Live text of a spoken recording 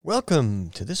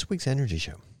Welcome to this week's Energy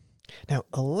Show. Now,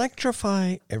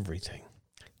 electrify everything.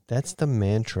 That's the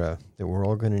mantra that we're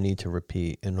all going to need to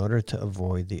repeat in order to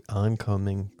avoid the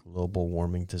oncoming global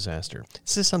warming disaster.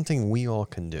 This is something we all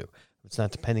can do. It's not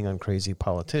depending on crazy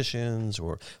politicians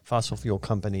or fossil fuel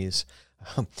companies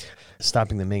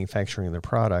stopping the manufacturing of their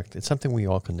product. It's something we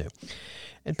all can do.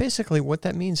 And basically what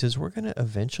that means is we're going to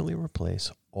eventually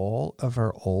replace all of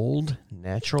our old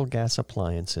natural gas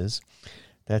appliances.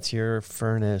 That's your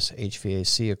furnace,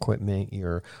 HVAC equipment,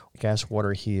 your gas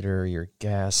water heater, your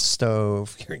gas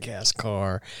stove, your gas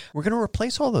car. We're going to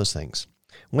replace all those things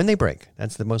when they break.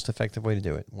 That's the most effective way to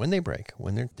do it. When they break,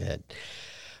 when they're dead,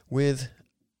 with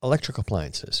electric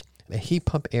appliances, a heat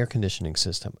pump air conditioning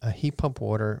system, a heat pump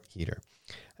water heater,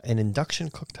 an induction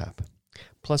cooktop,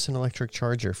 plus an electric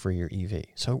charger for your EV.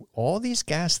 So all these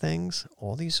gas things,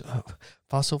 all these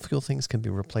fossil fuel things can be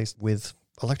replaced with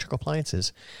electric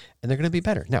appliances, and they're going to be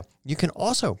better. Now, you can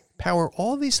also power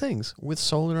all these things with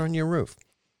solar on your roof,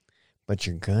 but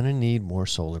you're going to need more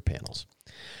solar panels.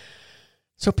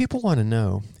 So people want to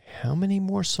know, how many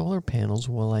more solar panels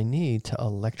will I need to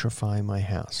electrify my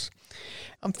house?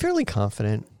 I'm fairly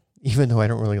confident, even though I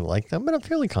don't really like them, but I'm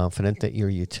fairly confident that your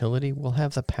utility will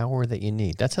have the power that you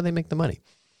need. That's how they make the money.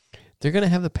 They're going to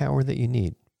have the power that you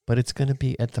need, but it's going to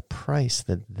be at the price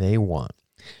that they want.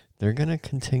 They're going to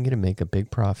continue to make a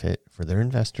big profit for their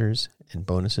investors and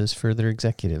bonuses for their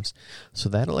executives. So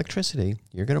that electricity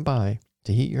you're going to buy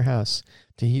to heat your house,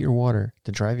 to heat your water,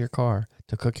 to drive your car,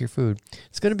 to cook your food,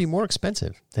 it's going to be more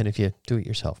expensive than if you do it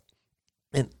yourself.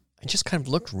 And I just kind of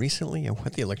looked recently at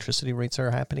what the electricity rates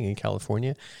are happening in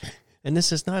California. And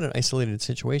this is not an isolated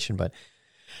situation, but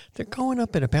they're going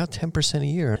up at about 10% a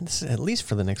year. This is at least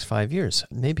for the next 5 years,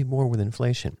 maybe more with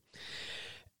inflation.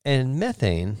 And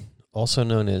methane, also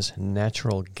known as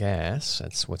natural gas,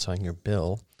 that's what's on your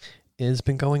bill, has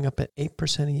been going up at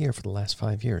 8% a year for the last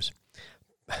 5 years.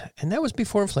 And that was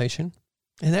before inflation,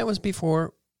 and that was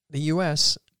before the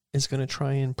U.S. is going to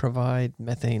try and provide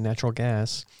methane, natural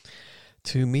gas,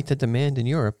 to meet the demand in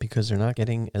Europe because they're not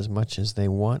getting as much as they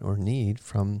want or need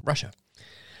from Russia.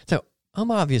 So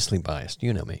I'm obviously biased,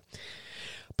 you know me,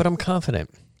 but I'm confident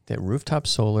that rooftop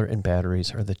solar and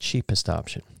batteries are the cheapest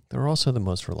option. They're also the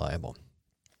most reliable.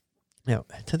 Now,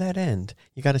 to that end,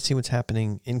 you got to see what's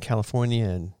happening in California,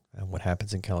 and what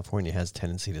happens in California has a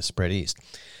tendency to spread east.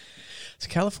 So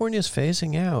California is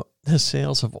phasing out the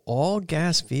sales of all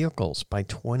gas vehicles by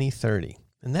 2030.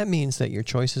 And that means that your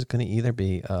choice is going to either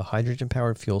be a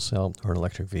hydrogen-powered fuel cell or an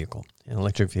electric vehicle. An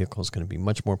electric vehicle is going to be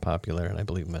much more popular and I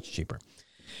believe much cheaper.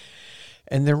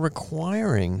 And they're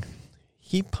requiring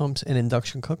heat pumps and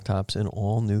induction cooktops in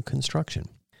all new construction.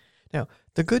 Now,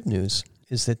 the good news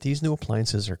is that these new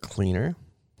appliances are cleaner,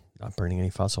 not burning any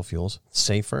fossil fuels,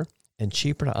 safer, and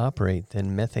cheaper to operate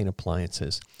than methane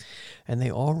appliances. And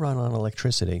they all run on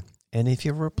electricity. And if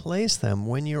you replace them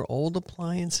when your old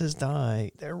appliances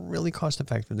die, they're really cost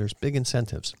effective. There's big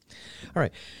incentives. All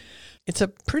right. It's a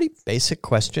pretty basic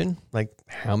question, like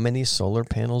how many solar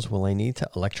panels will I need to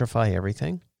electrify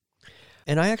everything?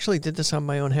 And I actually did this on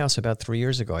my own house about 3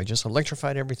 years ago. I just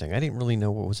electrified everything. I didn't really know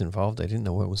what was involved. I didn't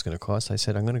know what it was going to cost. I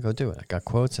said, I'm going to go do it. I got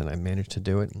quotes and I managed to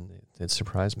do it, and it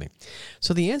surprised me.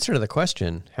 So the answer to the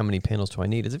question, how many panels do I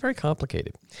need, is very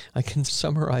complicated. I can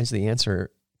summarize the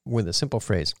answer with a simple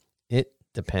phrase. It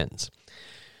depends.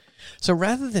 So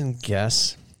rather than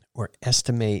guess or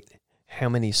estimate how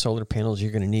many solar panels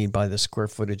you're going to need by the square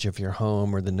footage of your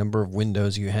home or the number of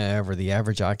windows you have or the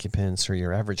average occupants or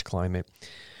your average climate,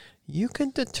 you can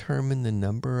determine the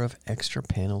number of extra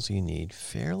panels you need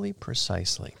fairly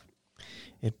precisely.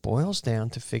 It boils down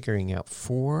to figuring out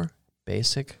 4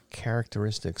 basic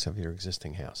characteristics of your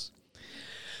existing house.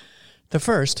 The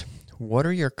first, what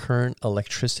are your current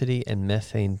electricity and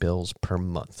methane bills per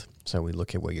month? So we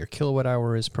look at what your kilowatt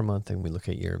hour is per month, and we look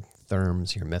at your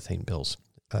therms, your methane bills,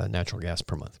 natural gas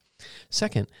per month.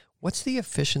 Second, what's the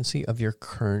efficiency of your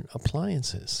current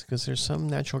appliances? Because there's some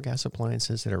natural gas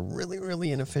appliances that are really,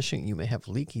 really inefficient. You may have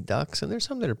leaky ducts, and there's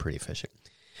some that are pretty efficient.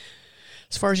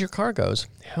 As far as your car goes,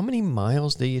 how many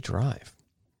miles do you drive?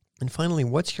 And finally,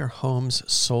 what's your home's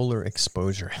solar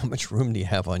exposure? How much room do you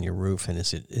have on your roof? And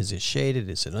is it shaded?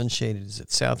 Is it unshaded? Is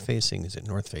it south-facing? Is it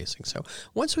north-facing? So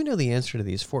once we know the answer to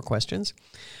these 4 questions,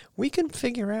 we can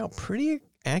figure out pretty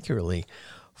accurately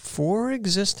for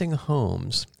existing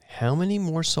homes how many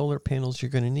more solar panels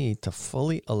you're going to need to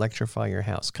fully electrify your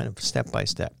house, kind of step by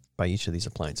step by each of these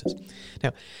appliances.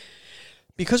 Now,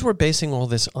 Because we're basing all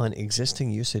this on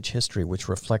existing usage history, which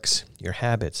reflects your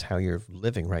habits, how you're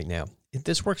living right now,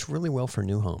 this works really well for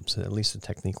new homes, at least the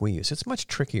technique we use. It's much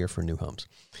trickier for new homes.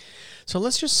 So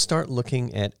let's just start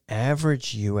looking at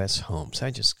average U.S. homes.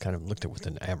 I just kind of looked at what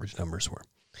the average numbers were.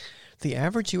 The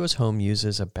average U.S. home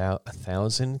uses about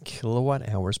 1,000 kilowatt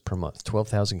hours per month,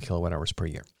 12,000 kilowatt hours per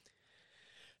year.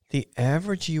 The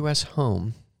average U.S.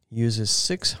 home uses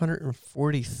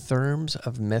 640 therms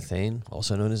of methane,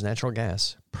 also known as natural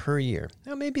gas, per year.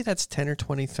 Now, maybe that's 10 or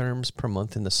 20 therms per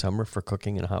month in the summer for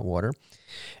cooking and hot water,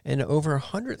 and over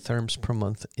 100 therms per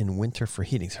month in winter for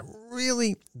heating. So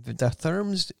really, the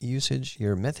therms usage,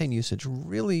 your methane usage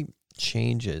really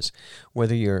changes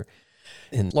whether you're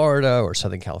in Florida or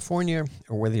Southern California,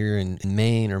 or whether you're in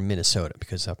Maine or Minnesota,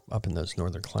 because up in those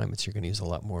northern climates, you're going to use a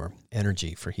lot more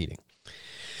energy for heating.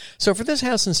 So for this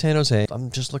house in San Jose,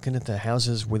 I'm just looking at the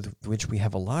houses with which we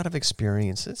have a lot of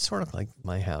experience. It's sort of like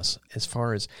my house as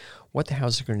far as what the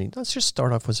houses are going to need. Let's just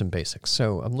start off with some basics.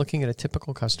 So I'm looking at a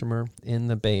typical customer in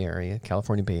the Bay Area,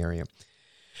 California Bay Area.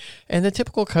 And the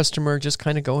typical customer, just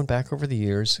kind of going back over the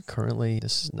years, currently,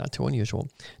 this is not too unusual,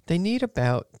 they need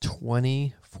about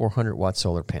 20 400-watt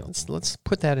solar panels. Let's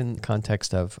put that in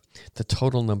context of the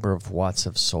total number of watts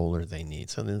of solar they need.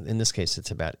 So in this case,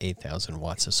 it's about 8,000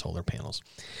 watts of solar panels.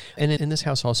 And in this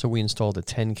house also, we installed a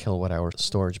 10 kilowatt-hour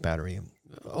storage battery.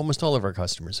 Almost all of our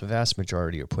customers, the vast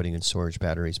majority, are putting in storage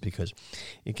batteries because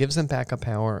it gives them backup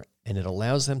power and it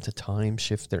allows them to time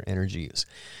shift their energy use.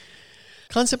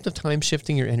 Concept of time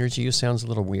shifting your energy use sounds a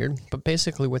little weird, but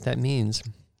basically what that means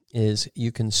is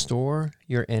you can store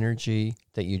your energy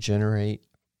that you generate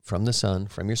from the sun,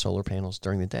 from your solar panels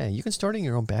during the day. You can store it in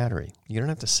your own battery. You don't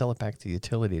have to sell it back to the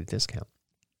utility at a discount.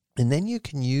 And then you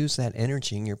can use that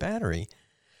energy in your battery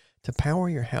to power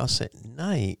your house at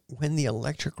night when the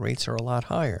electric rates are a lot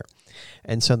higher.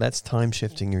 And so that's time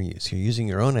shifting your use. You're using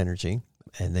your own energy,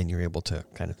 and then you're able to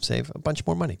kind of save a bunch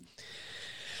more money.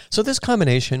 So this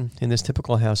combination in this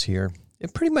typical house here,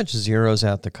 it pretty much zeroes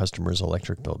out the customer's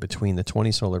electric bill between the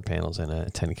 20 solar panels and a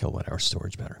 10 kilowatt hour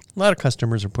storage battery. A lot of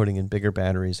customers are putting in bigger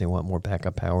batteries. They want more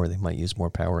backup power. They might use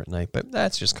more power at night, but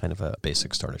that's just kind of a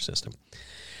basic starter system.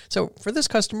 So for this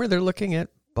customer, they're looking at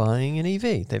buying an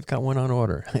EV. They've got one on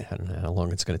order. I don't know how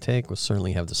long it's going to take. We'll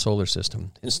certainly have the solar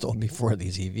system installed before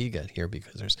these EV get here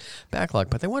because there's backlog,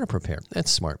 but they want to prepare.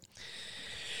 That's smart.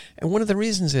 And one of the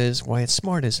reasons is why it's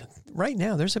smart is right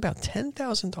now there's about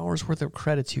 $10,000 worth of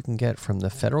credits you can get from the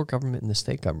federal government and the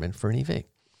state government for an EV.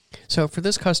 So for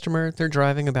this customer, they're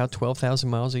driving about 12,000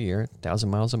 miles a year, 1,000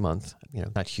 miles a month,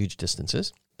 not huge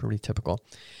distances, pretty typical.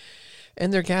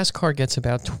 And their gas car gets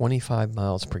about 25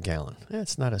 miles per gallon.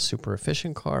 It's not a super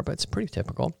efficient car, but it's pretty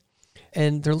typical.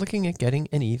 And they're looking at getting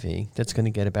an EV that's going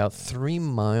to get about 3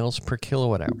 miles per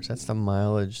kilowatt hours. That's the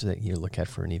mileage that you look at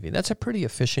for an EV. That's a pretty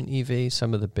efficient EV.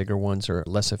 Some of the bigger ones are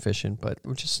less efficient, but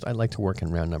I like to work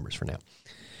in round numbers for now.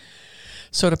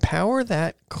 So to power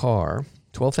that car,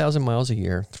 12,000 miles a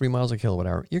year, 3 miles a kilowatt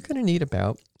hour, you're going to need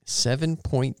about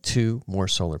 7.2 more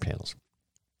solar panels.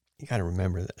 You got to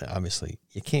remember that, obviously,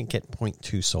 you can't get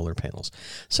 0.2 solar panels.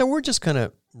 So we're just going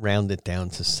to round it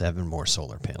down to 7 more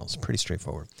solar panels. Pretty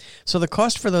straightforward. So the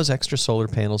cost for those extra solar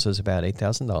panels is about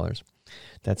 $8,000.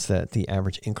 That's the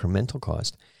average incremental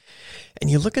cost. And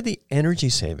you look at the energy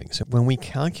savings. When we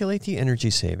calculate the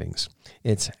energy savings,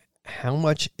 it's how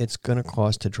much it's going to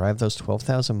cost to drive those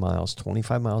 12,000 miles,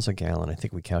 25 miles a gallon. I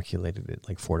think we calculated it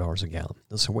like $4 a gallon.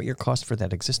 So what your cost for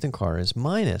that existing car is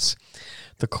minus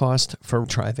the cost for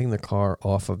driving the car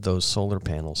off of those solar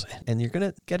panels. And you're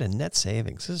going to get a net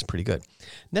savings. This is pretty good.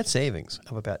 Net savings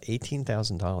of about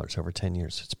 $18,000 over 10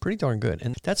 years. It's pretty darn good.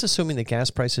 And that's assuming that gas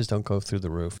prices don't go through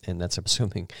the roof. And that's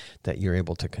assuming that you're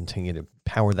able to continue to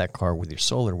power that car with your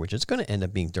solar, which is going to end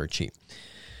up being dirt cheap.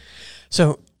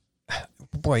 So,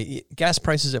 boy, gas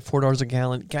prices at $4 a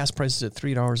gallon, gas prices at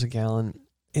 $3 a gallon.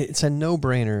 It's a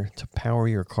no-brainer to power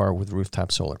your car with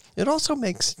rooftop solar. It also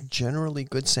makes generally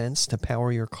good sense to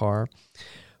power your car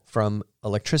from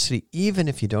electricity, even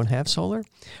if you don't have solar.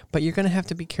 But you're going to have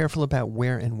to be careful about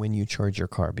where and when you charge your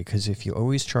car, because if you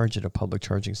always charge at a public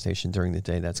charging station during the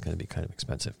day, that's going to be kind of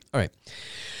expensive. All right.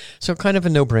 So kind of a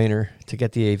no-brainer to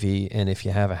get the AV, and if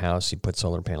you have a house, you put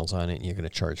solar panels on it, and you're going to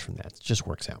charge from that. It just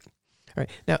works out. All right.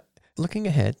 Now, looking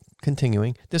ahead,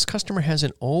 continuing, this customer has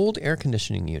an old air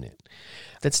conditioning unit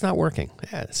that's not working.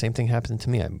 Yeah, the same thing happened to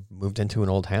me. I moved into an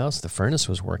old house. The furnace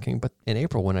was working, but in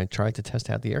April when I tried to test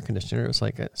out the air conditioner, it was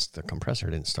like the compressor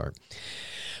didn't start.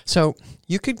 So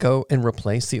you could go and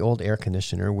replace the old air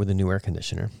conditioner with a new air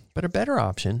conditioner, but a better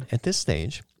option at this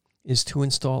stage is to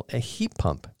install a heat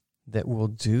pump that will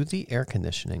do the air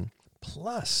conditioning,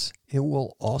 plus it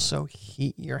will also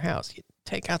heat your house.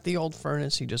 take out the old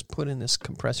furnace. You just put in this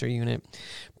compressor unit,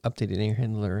 updated air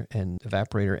handler and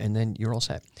evaporator, and then you're all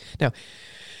set. Now,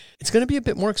 it's going to be a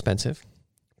bit more expensive,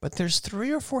 but there's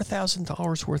 $3,000 or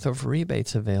 $4,000 worth of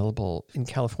rebates available in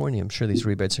California. I'm sure these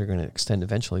rebates are going to extend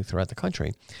eventually throughout the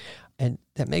country. And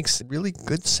that makes really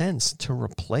good sense to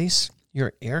replace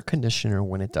your air conditioner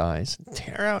when it dies,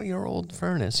 tear out your old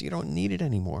furnace, you don't need it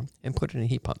anymore, and put it in a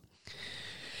heat pump.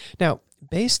 Now,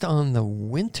 based on the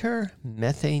winter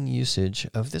methane usage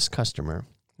of this customer,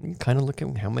 you kind of look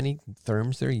at how many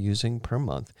therms they're using per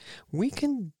month, we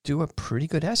can do a pretty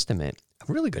good estimate,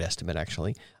 a really good estimate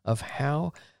actually, of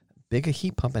how big a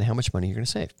heat pump and how much money you're going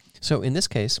to save. So in this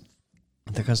case,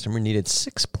 the customer needed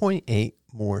 6.8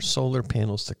 more solar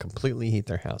panels to completely heat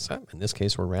their house. In this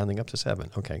case, we're rounding up to 7.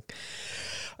 Okay.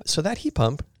 So that heat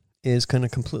pump is going to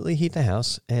completely heat the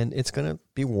house, and it's going to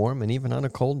be warm. And even on a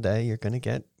cold day, you're going to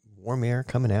get warm air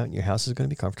coming out, and your house is going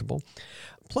to be comfortable.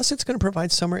 Plus, it's going to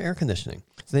provide summer air conditioning.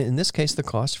 In this case, the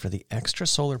cost for the extra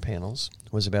solar panels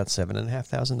was about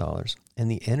 $7,500, and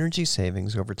the energy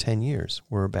savings over 10 years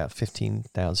were about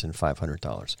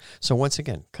 $15,500. So once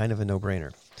again, kind of a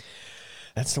no-brainer.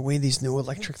 That's the way these new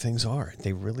electric things are.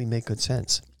 They really make good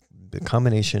sense. The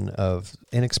combination of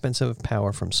inexpensive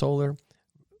power from solar,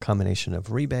 combination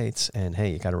of rebates, and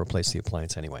hey, you got to replace the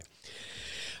appliance anyway.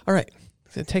 All right,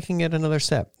 so taking it another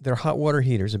step, their hot water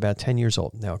heater is about 10 years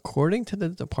old. Now, according to the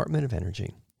Department of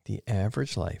Energy, the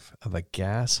average life of a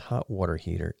gas hot water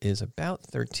heater is about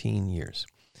 13 years.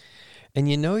 And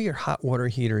you know your hot water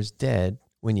heater is dead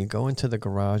when you go into the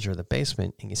garage or the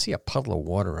basement and you see a puddle of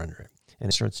water under it. And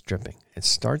it starts dripping. It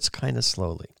starts kind of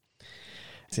slowly.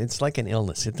 It's like an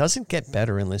illness. It doesn't get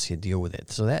better unless you deal with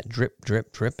it. So that drip,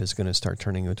 drip, drip is going to start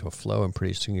turning into a flow, and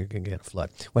pretty soon you're going to get a flood.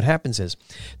 What happens is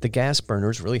the gas burner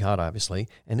is really hot, obviously,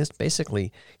 and it's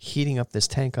basically heating up this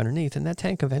tank underneath. And that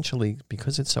tank eventually,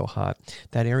 because it's so hot,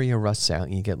 that area rusts out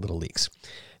and you get little leaks.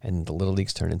 And the little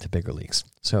leaks turn into bigger leaks.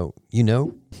 So you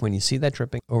know when you see that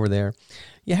dripping over there,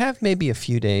 you have maybe a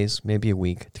few days, maybe a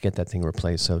week to get that thing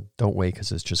replaced. So don't wait,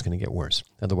 because it's just going to get worse.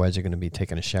 Otherwise, you're going to be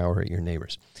taking a shower at your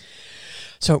neighbor's.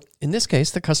 So in this case,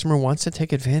 the customer wants to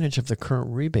take advantage of the current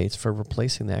rebates for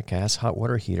replacing that gas hot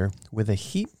water heater with a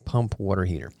heat pump water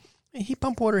heater. A heat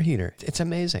pump water heater, it's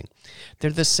amazing.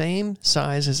 They're the same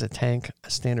size as a tank,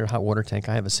 a standard hot water tank.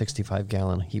 I have a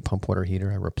 65-gallon heat pump water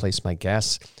heater. I replaced my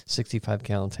gas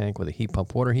 65-gallon tank with a heat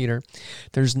pump water heater.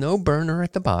 There's no burner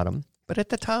at the bottom, but at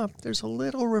the top, there's a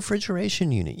little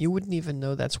refrigeration unit. You wouldn't even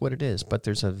know that's what it is, but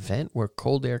there's a vent where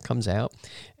cold air comes out,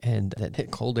 and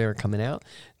that cold air coming out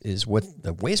is what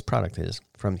the waste product is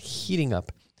from heating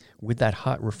up with that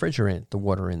hot refrigerant the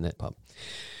water in that pump.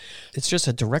 It's just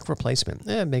a direct replacement.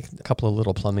 Make a couple of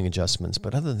little plumbing adjustments,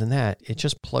 but other than that, it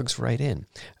just plugs right in.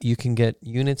 You can get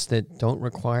units that don't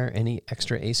require any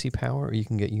extra AC power, or you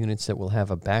can get units that will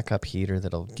have a backup heater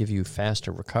that'll give you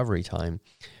faster recovery time.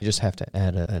 You just have to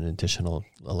add an additional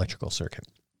electrical circuit.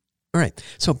 All right,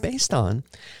 so based on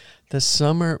the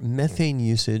summer methane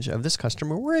usage of this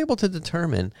customer, we're able to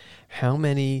determine how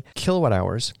many kilowatt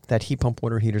hours that heat pump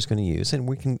water heater is going to use, and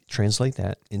we can translate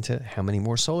that into how many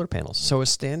more solar panels. So a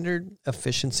standard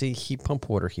efficiency heat pump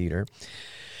water heater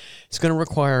is going to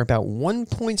require about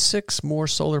 1.6 more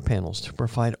solar panels to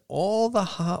provide all the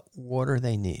hot water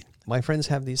they need. My friends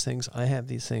have these things. I have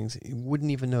these things. You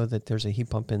wouldn't even know that there's a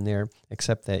heat pump in there,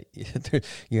 except that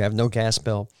you have no gas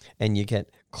bill and you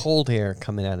get cold air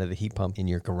coming out of the heat pump in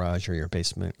your garage or your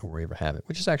basement or wherever you have it,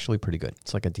 which is actually pretty good.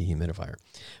 It's like a dehumidifier.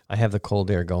 I have the cold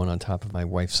air going on top of my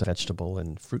wife's vegetable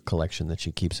and fruit collection that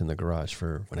she keeps in the garage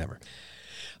for whenever.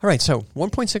 All right, so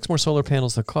 1.6 more solar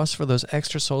panels. The cost for those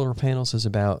extra solar panels is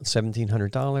about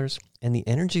 $1,700, and the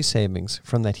energy savings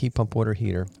from that heat pump water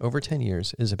heater over 10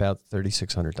 years is about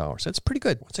 $3,600. That's pretty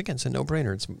good. Once again, it's a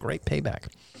no-brainer. It's a great payback.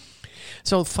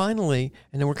 So finally,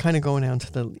 and then we're kind of going down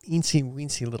to the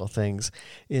eensy-weensy little things,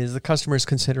 is the customer is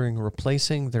considering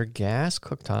replacing their gas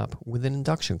cooktop with an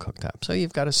induction cooktop. So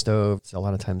you've got a stove. A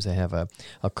lot of times they have a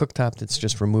cooktop that's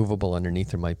just removable.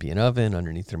 Underneath there might be an oven.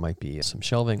 Underneath there might be some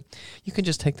shelving. You can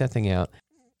just take that thing out,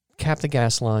 cap the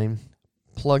gas line,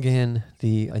 plug in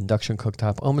the induction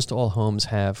cooktop. Almost all homes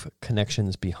have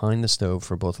connections behind the stove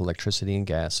for both electricity and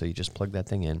gas, so you just plug that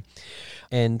thing in.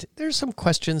 And there's some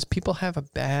questions. People have a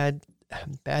bad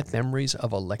memories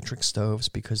of electric stoves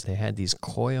because they had these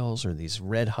coils or these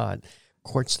red hot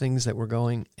quartz things that were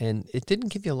going, and it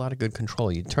didn't give you a lot of good control.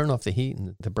 You'd turn off the heat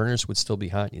and the burners would still be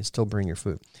hot and you'd still burn your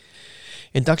food.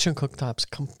 Induction cooktops,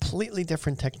 completely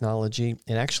different technology.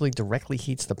 It actually directly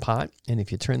heats the pot, and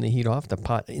if you turn the heat off, the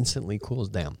pot instantly cools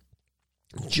down.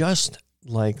 Just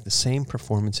like the same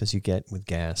performance as you get with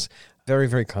gas, Very,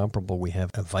 very comparable. We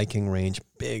have a Viking range,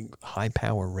 big, high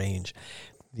power range.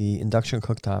 The induction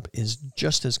cooktop is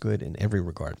just as good in every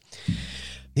regard.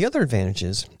 The other advantage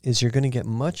is you're going to get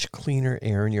much cleaner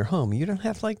air in your home. You don't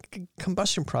have like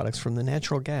combustion products from the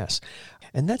natural gas.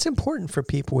 And that's important for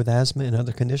people with asthma and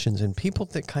other conditions and people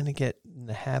that kind of get in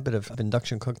the habit of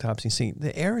induction cooktops. You see,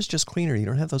 the air is just cleaner. You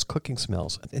don't have those cooking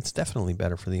smells. It's definitely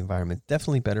better for the environment,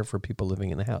 definitely better for people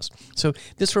living in the house. So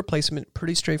this replacement,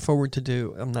 pretty straightforward to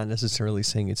do. I'm not necessarily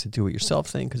saying it's a do-it-yourself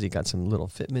thing because you got some little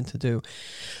fitment to do.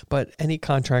 But any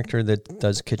contractor that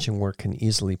does kitchen work can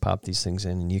easily pop these things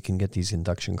in, and you can get these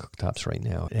induction cooktops right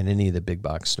now at any of the big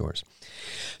box stores.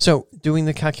 So doing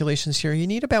the calculations here, you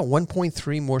need about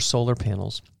 1.3 more solar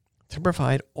panels to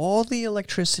provide all the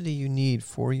electricity you need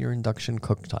for your induction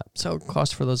cooktop. So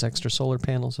cost for those extra solar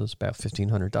panels is about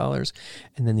 $1,500,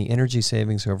 and then the energy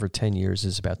savings over 10 years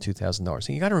is about $2,000. And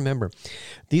you got to remember,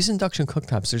 these induction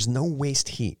cooktops, there's no waste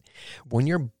heat. When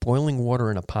you're boiling water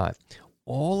in a pot,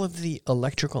 all of the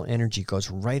electrical energy goes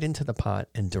right into the pot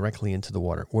and directly into the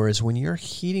water. Whereas when you're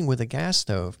heating with a gas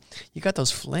stove, you got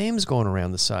those flames going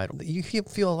around the side. You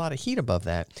feel a lot of heat above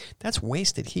that. That's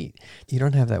wasted heat. You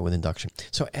don't have that with induction.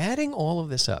 So adding all of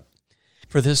this up,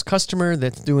 for this customer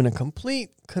that's doing a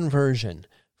complete conversion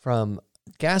from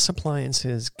gas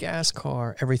appliances, gas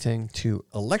car, everything, to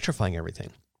electrifying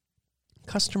everything,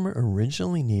 customer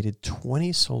originally needed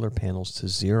 20 solar panels to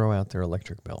zero out their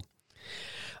electric bill.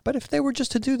 But if they were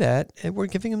just to do that, we're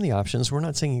giving them the options. We're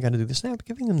not saying you got to do this now, but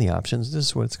giving them the options. This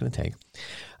is what it's going to take.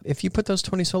 If you put those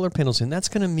 20 solar panels in, that's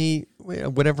going to meet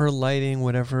whatever lighting,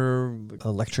 whatever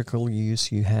electrical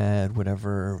use you had,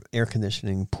 whatever air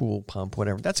conditioning, pool pump,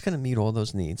 whatever. That's going to meet all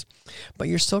those needs. But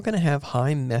you're still going to have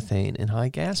high methane and high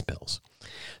gas bills.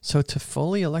 So to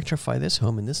fully electrify this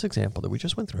home, in this example that we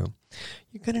just went through,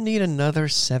 you're going to need another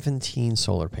 17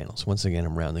 solar panels. Once again,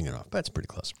 I'm rounding it off, but it's pretty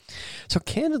close. So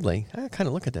candidly, I kind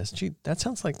of look at this. Gee, that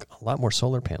sounds like a lot more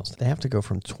solar panels. They have to go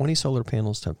from 20 solar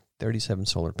panels to 37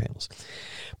 solar panels.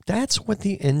 That's what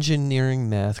the engineering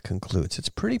math concludes. It's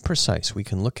pretty precise. We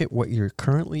can look at what you're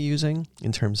currently using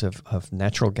in terms of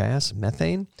natural gas,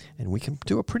 methane, and we can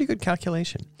do a pretty good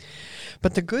calculation.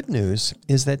 But the good news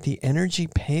is that the energy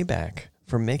payback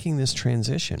for making this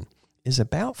transition is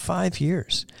about 5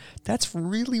 years. That's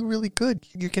really, really good.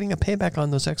 You're getting a payback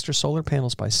on those extra solar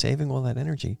panels by saving all that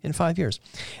energy in 5 years.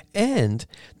 And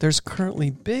there's currently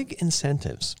big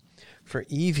incentives for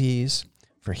EVs,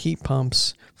 for heat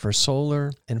pumps, for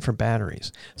solar, and for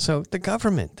batteries. So the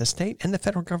government, the state and the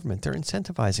federal government, they're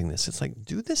incentivizing this. It's like,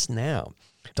 do this now.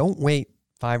 Don't wait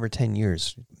 5 or 10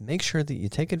 years. Make sure that you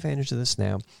take advantage of this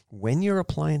now. When your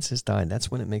appliances die,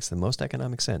 that's when it makes the most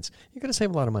economic sense. You're going to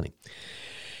save a lot of money.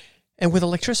 And with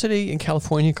electricity in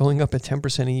California going up at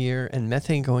 10% a year and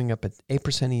methane going up at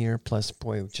 8% a year, plus,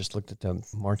 boy, we just looked at the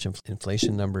March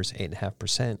inflation numbers,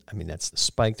 8.5%. I mean, that's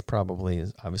spiked probably,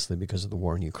 obviously, because of the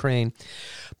war in Ukraine.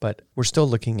 But we're still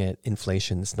looking at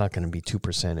inflation. It's not going to be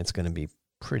 2%. It's going to be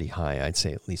pretty high. I'd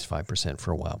say at least 5%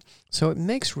 for a while. So it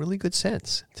makes really good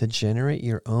sense to generate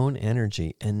your own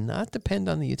energy and not depend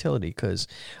on the utility, because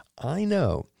I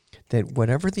know that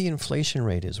whatever the inflation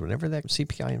rate is, whatever that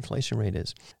CPI inflation rate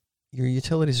is, your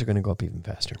utilities are going to go up even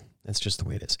faster. That's just the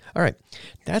way it is. All right.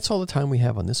 That's all the time we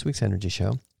have on this week's Energy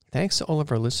Show. Thanks to all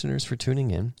of our listeners for tuning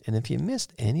in. And if you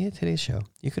missed any of today's show,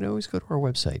 you can always go to our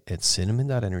website at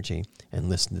cinnamon.energy and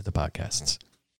listen to the podcasts.